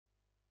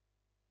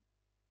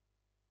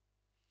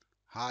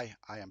Hi,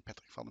 I am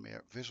Patrick van der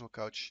Meer,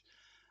 Visualcoach,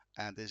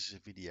 and this is a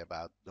video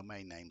about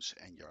domain names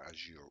and your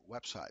Azure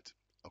website.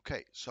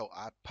 Okay, so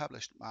I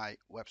published my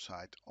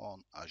website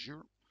on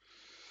Azure,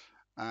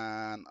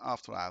 and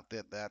after I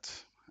did that,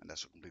 and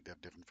that's a completely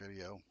different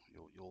video,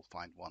 you'll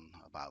find one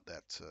about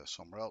that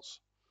somewhere else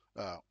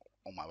uh,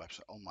 on my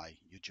website, on my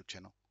YouTube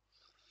channel.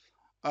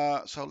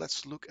 So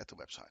let's look at the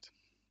website.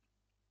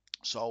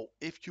 So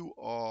if you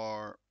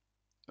are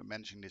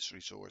managing this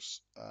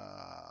resource,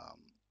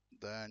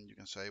 then you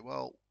can say,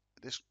 well,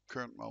 at this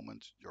current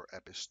moment, your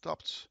app is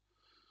stopped,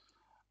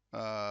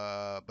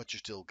 but you're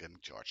still getting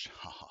charged.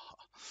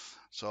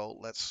 So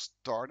let's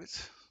start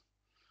it.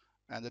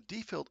 And the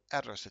default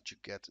address that you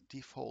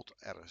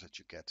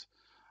get,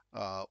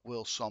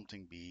 will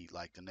something be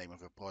like the name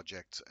of a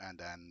project and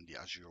then the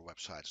Azure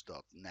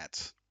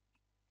websites.net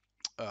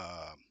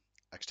uh,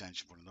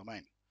 extension for the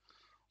domain.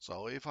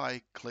 So if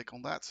I click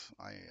on that,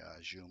 I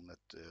assume that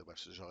the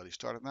website is already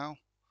started now.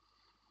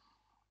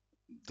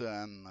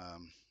 Then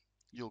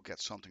you'll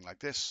get something like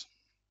this,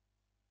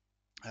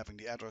 having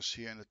the address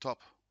here in the top,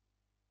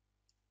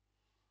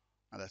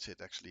 and that's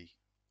it. Actually,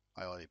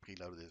 I already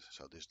preloaded it,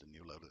 so this is the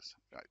new loaded.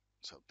 Right.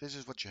 So this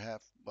is what you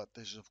have, but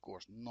this is of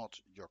course not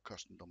your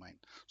custom domain.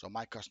 So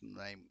my custom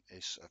name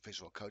is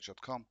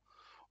visualcoach.com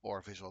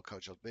or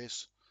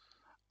visualcoach.biz,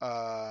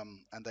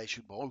 and they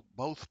should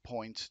both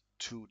point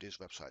to this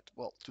website.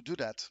 Well, to do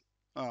that,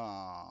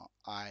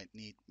 I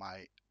need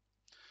my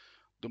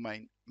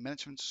domain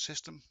management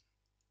system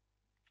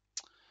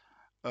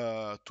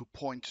to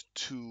point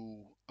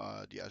to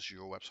the Azure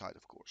website,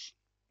 of course.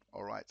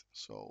 All right,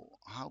 so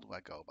how do I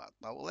go about?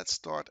 Now, let's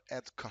start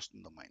at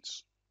custom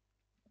domains.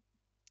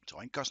 So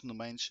in custom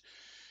domains,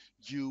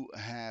 you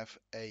have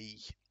a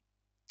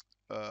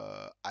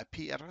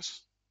IP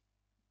address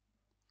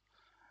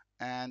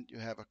and you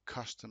have a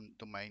custom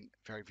domain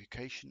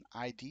verification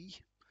ID.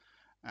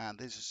 And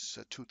this is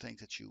two things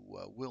that you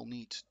will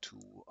need to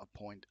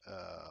appoint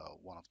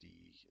one of the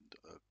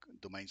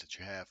domains that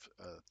you have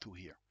to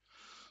here.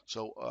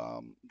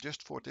 So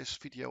just for this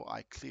video,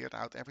 I cleared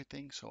out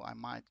everything. So I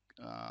might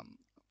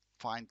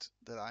find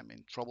that I'm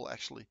in trouble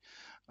actually,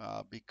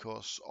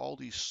 because all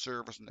these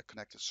servers and the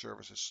connected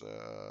services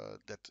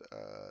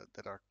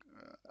that are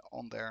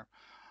on there,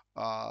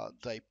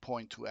 they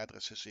point to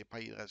addresses,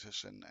 IP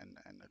addresses, and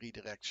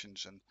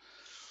redirections. And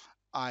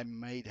I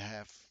may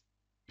have,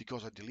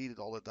 because I deleted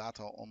all the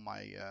data on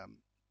my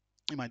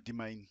in my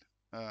domain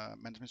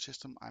management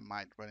system, I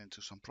might run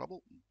into some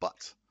trouble.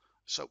 But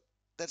so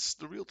that's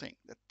the real thing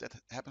that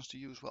happens to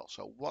you as well.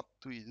 So what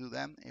do you do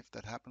then if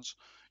that happens?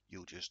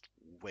 You just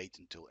wait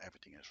until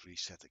everything is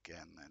reset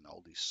again and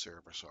all these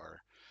servers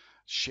are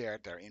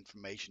shared their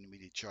information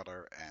with each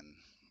other and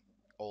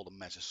all the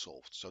mess is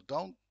solved. So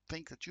don't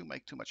think that you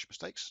make too much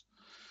mistakes.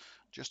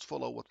 Just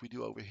follow what we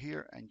do over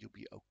here and you'll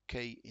be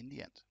okay in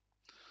the end.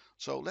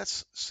 So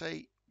let's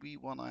say we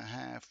want to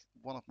have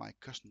one of my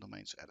custom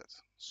domains added.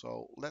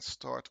 So let's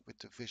start with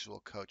the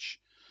Visualcoach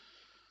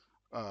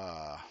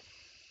uh,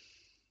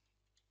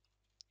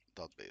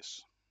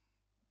 .biz.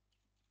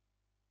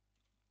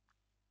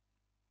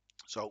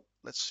 So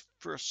let's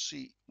first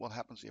see what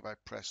happens if I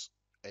press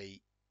a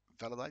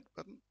validate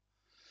button.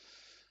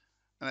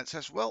 And it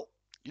says, well,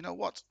 you know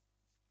what?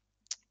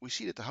 We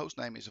see that the host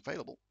name is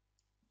available,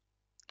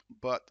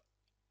 but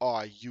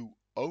are you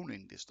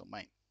owning this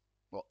domain?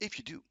 Well, if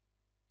you do,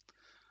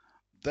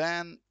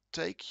 then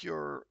take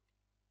your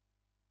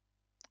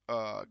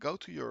go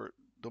to your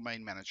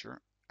domain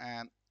manager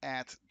and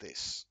add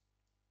this,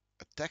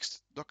 a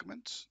text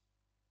document,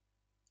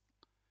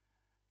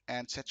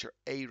 and set your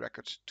A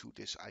record to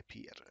this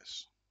IP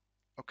address.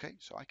 Okay,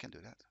 so I can do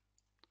that.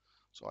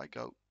 So I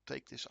go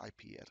take this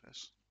IP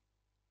address.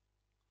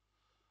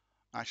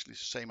 Actually,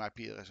 it's the same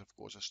IP address, of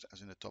course,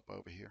 as in the top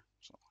over here.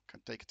 So I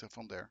can take it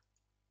from there.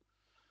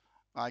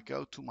 I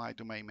go to my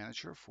domain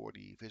manager for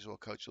the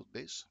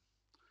visualcoach.biz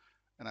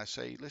and I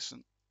say,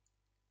 listen,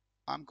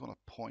 I'm going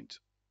to point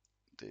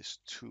this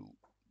to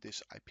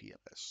this IP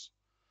address.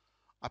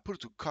 I put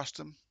it to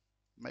custom,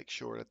 make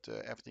sure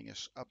that everything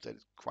is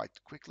updated quite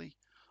quickly.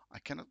 I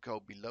cannot go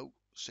below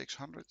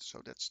 600,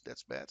 so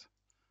that's bad.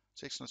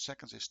 600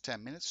 seconds is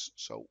 10 minutes.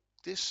 So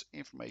this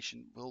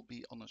information will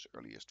be on its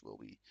earliest, will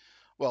be,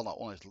 well, not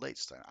on its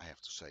latest, I have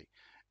to say,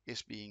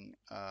 is being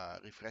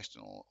refreshed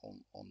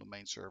on the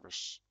main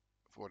servers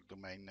for the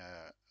domain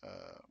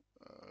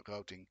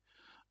routing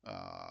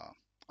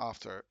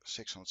after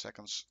 600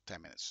 seconds,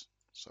 10 minutes.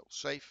 So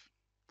save.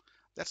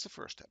 That's the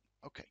first step.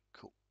 Okay,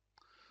 cool.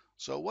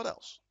 So what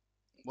else?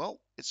 Well,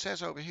 it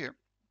says over here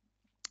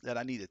that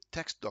I need a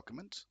text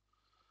document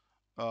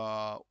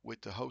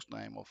with the host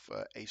name of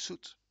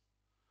ASUT.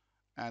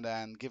 And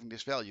then giving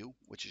this value,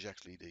 which is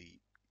actually the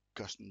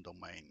custom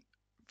domain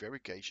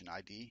verification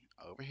ID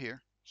over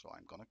here. So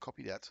I'm going to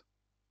copy that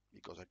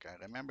because I can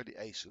remember the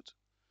ASUT.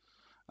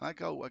 And I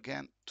go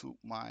again to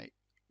my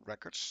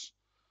records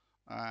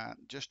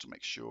just to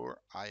make sure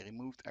I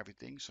removed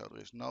everything. So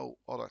there is no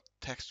other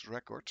text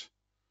record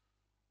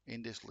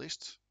in this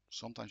list.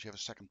 Sometimes you have a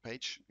second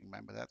page.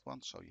 Remember that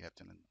one. So you have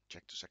to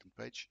check the second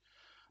page.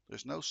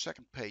 There's no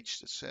second page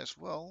that says,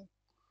 well,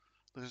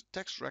 there's a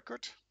text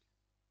record.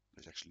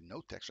 There's actually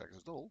no text record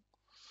at all.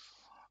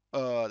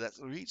 That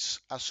reads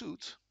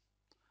asut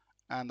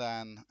and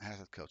then has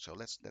that code. So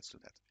let's do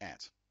that. Add.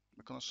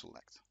 We're gonna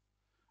select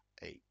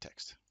a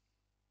text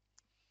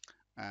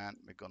and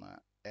we're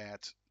gonna add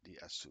the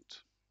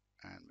asut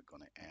and we're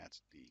gonna add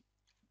the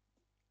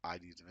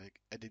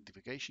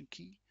identification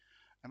key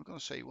and we're gonna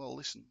say, well,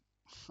 listen,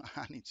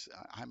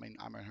 I'm in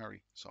a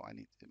hurry, so I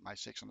need my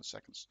 600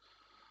 seconds.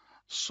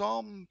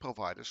 Some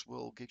providers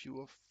will give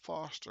you a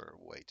faster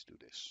way to do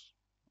this,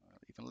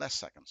 even less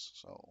seconds.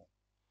 So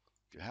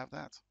if you have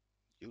that,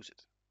 use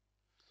it.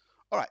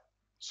 All right,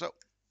 so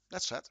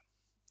that's set.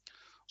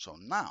 So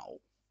now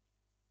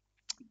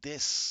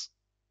this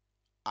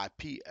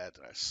IP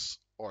address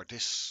or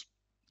this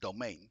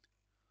domain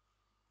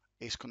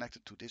is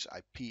connected to this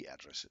IP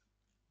address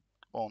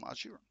on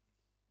Azure.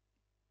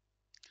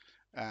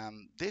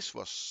 And this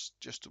was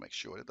just to make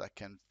sure that I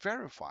can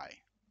verify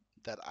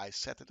that I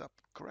set it up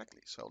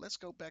correctly. So let's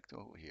go back to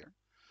over here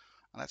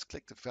and let's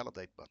click the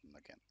validate button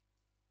again.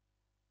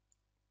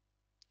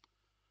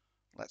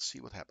 Let's see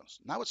what happens.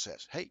 Now it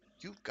says, hey,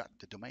 you've got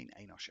the domain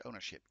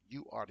ownership.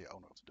 You are the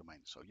owner of the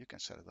domain, so you can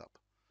set it up.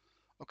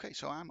 Okay,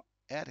 so I'm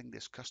adding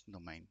this custom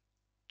domain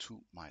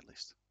to my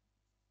list.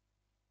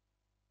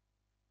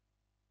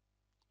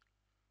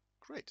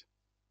 Great.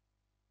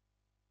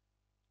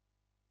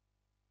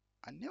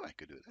 I knew I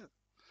could do that.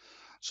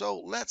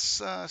 So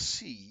let's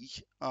see.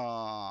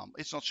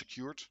 It's not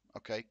secured.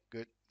 Okay,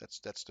 good.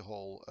 That's the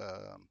whole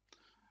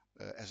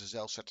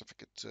SSL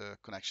certificate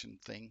connection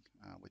thing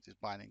with this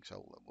binding.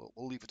 So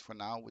we'll leave it for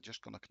now. We're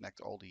just going to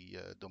connect all the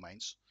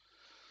domains.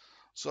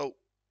 So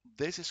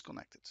this is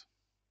connected.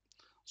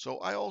 So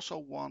I also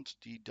want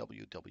the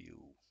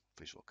www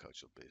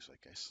Visualcoach of this, I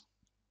guess.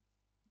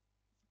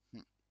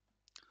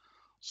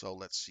 So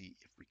let's see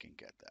if we can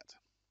get that.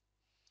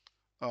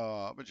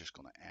 We're just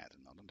going to add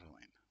another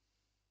domain.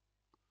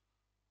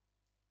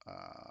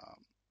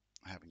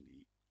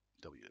 Having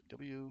the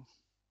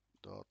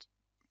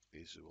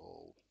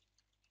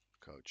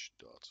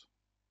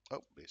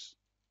www.visualcoach.biz.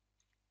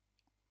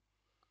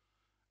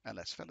 And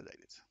let's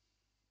validate it.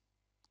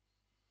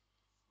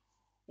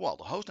 Well,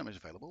 the hostname is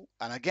available.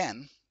 And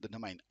again, the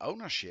domain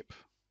ownership,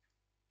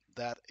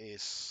 that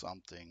is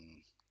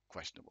something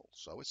questionable.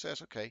 So it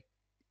says, okay,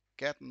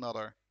 get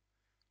another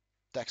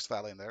text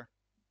file in there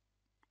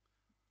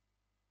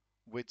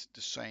with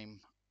the same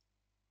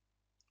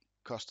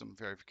custom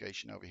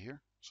verification over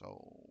here.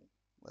 So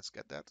let's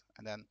get that.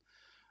 And then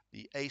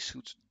the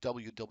asut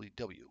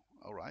www.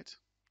 All right.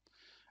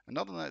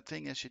 Another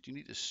thing is that you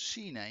need a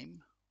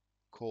CNAME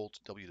called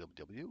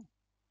www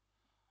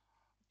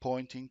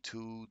pointing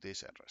to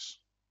this address.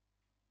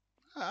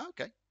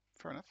 Okay,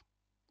 fair enough.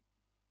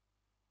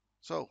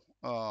 So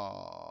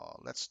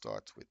let's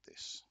start with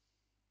this.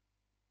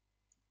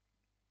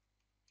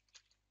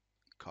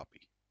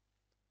 Copy.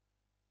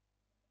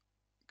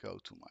 Go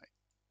to my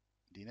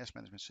DNS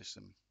management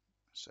system.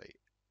 Say,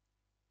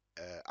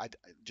 I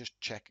just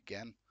check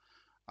again.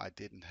 I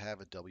didn't have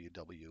a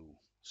www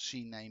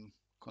CNAME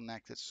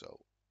connected,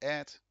 so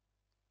add.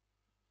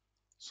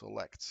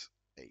 Select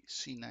a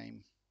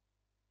CNAME.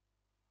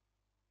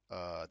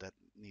 That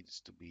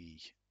needs to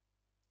be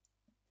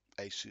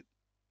asut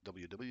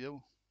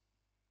www,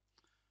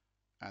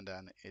 and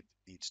then it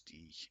needs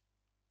the.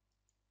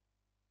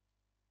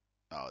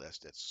 Oh,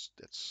 that's is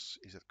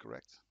that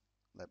correct?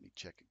 Let me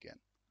check again.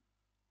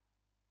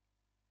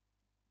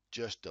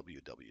 Just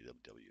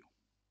www.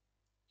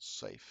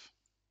 Save.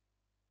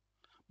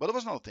 But there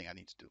was another thing I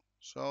need to do.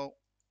 So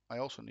I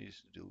also needed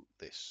to do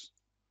this.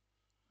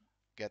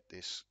 Get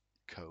this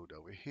code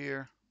over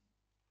here.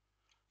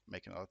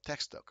 Make another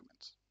text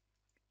document.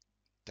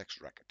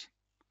 Text record.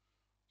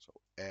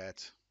 So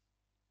add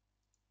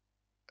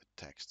a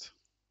text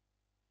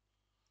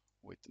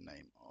with the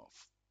name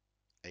of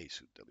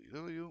asut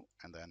www,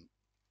 and then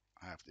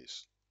I have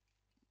this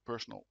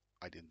personal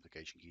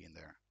identification key in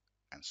there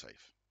and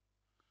save.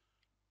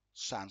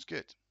 Sounds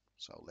good.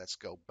 So let's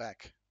go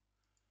back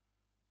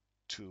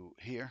to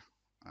here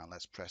and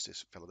let's press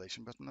this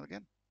validation button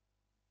again.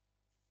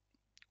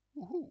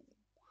 Woohoo!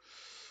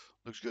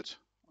 Looks good.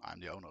 I'm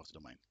the owner of the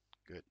domain.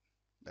 Good.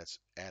 Let's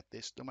add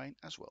this domain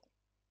as well.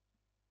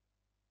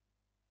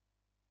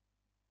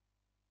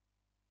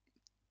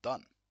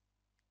 Done.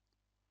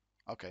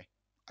 Okay,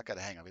 I got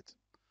a hang of it.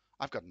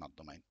 I've got another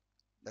domain.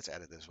 Let's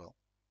add it as well.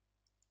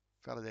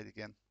 Validate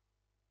again.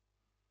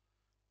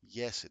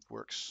 Yes, it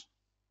works.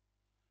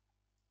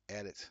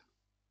 Add it.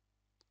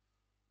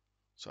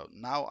 So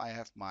now I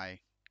have my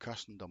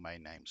custom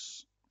domain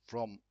names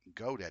from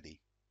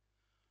GoDaddy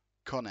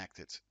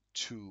connected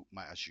to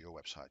my Azure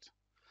website.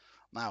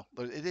 Now,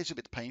 it is a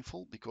bit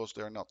painful because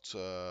they're not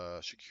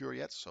secure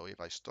yet. So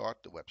if I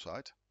start the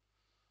website,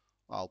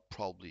 I'll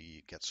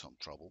probably get some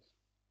trouble.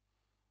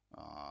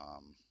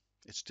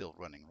 It's still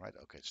running, right?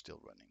 Okay, it's still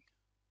running.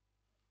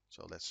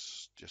 So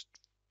let's just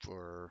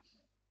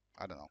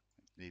I don't know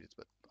if needed,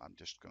 but I'm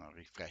just gonna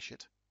refresh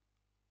it.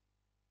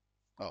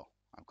 Oh,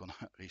 I'm gonna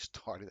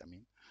restart it. I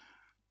mean,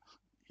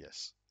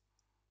 Yes.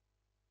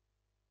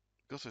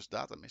 Because there's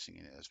data missing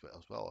in it as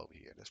well over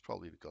here. That's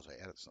probably because I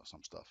added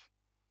some stuff.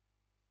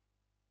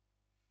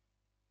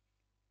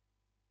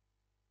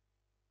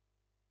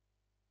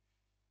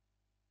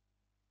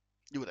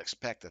 You would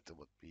expect that there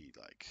would be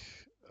like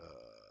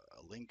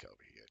a link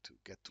over here to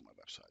get to my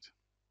website.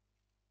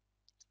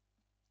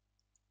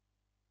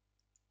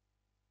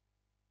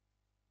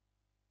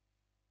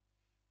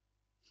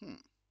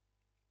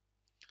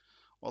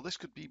 Well, this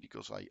could be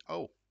because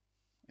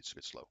it's a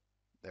bit slow.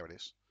 There it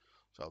is.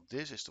 So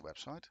this is the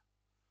website,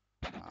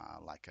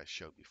 like I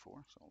showed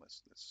before. So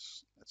let's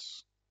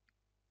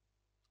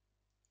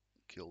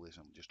kill this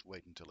and just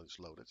wait until it's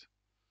loaded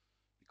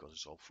because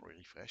it's all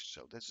refreshed.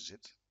 So this is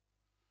it.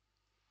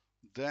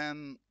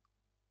 Then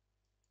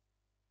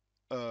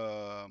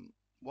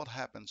what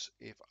happens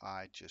if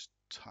I just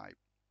type?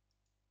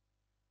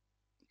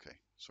 Okay,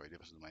 sorry, that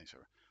was the domain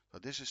server. So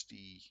this is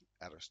the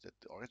address, the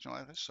original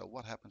address. So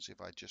what happens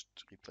if I just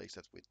replace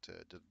that with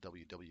the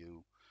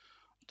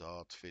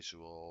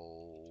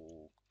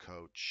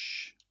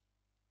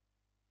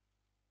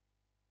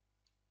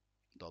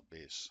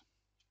www.visualcoach.biz?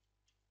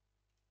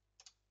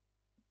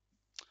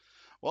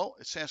 Well,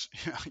 it says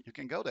you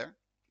can go there,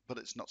 but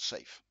it's not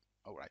safe.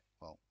 All right.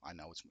 Well, I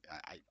know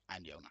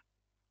I'm the owner.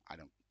 I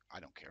don't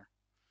I don't care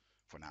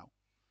for now.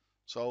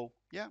 So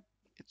yeah,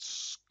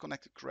 it's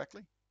connected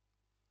correctly.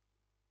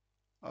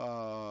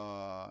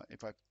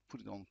 If I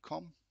put it on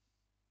com,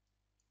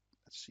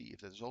 let's see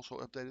if that is also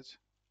updated.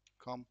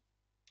 Com.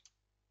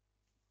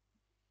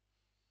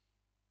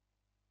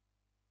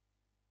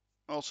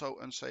 Also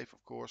unsafe,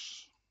 of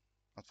course.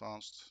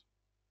 Advanced.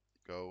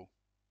 Go.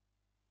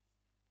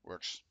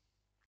 Works.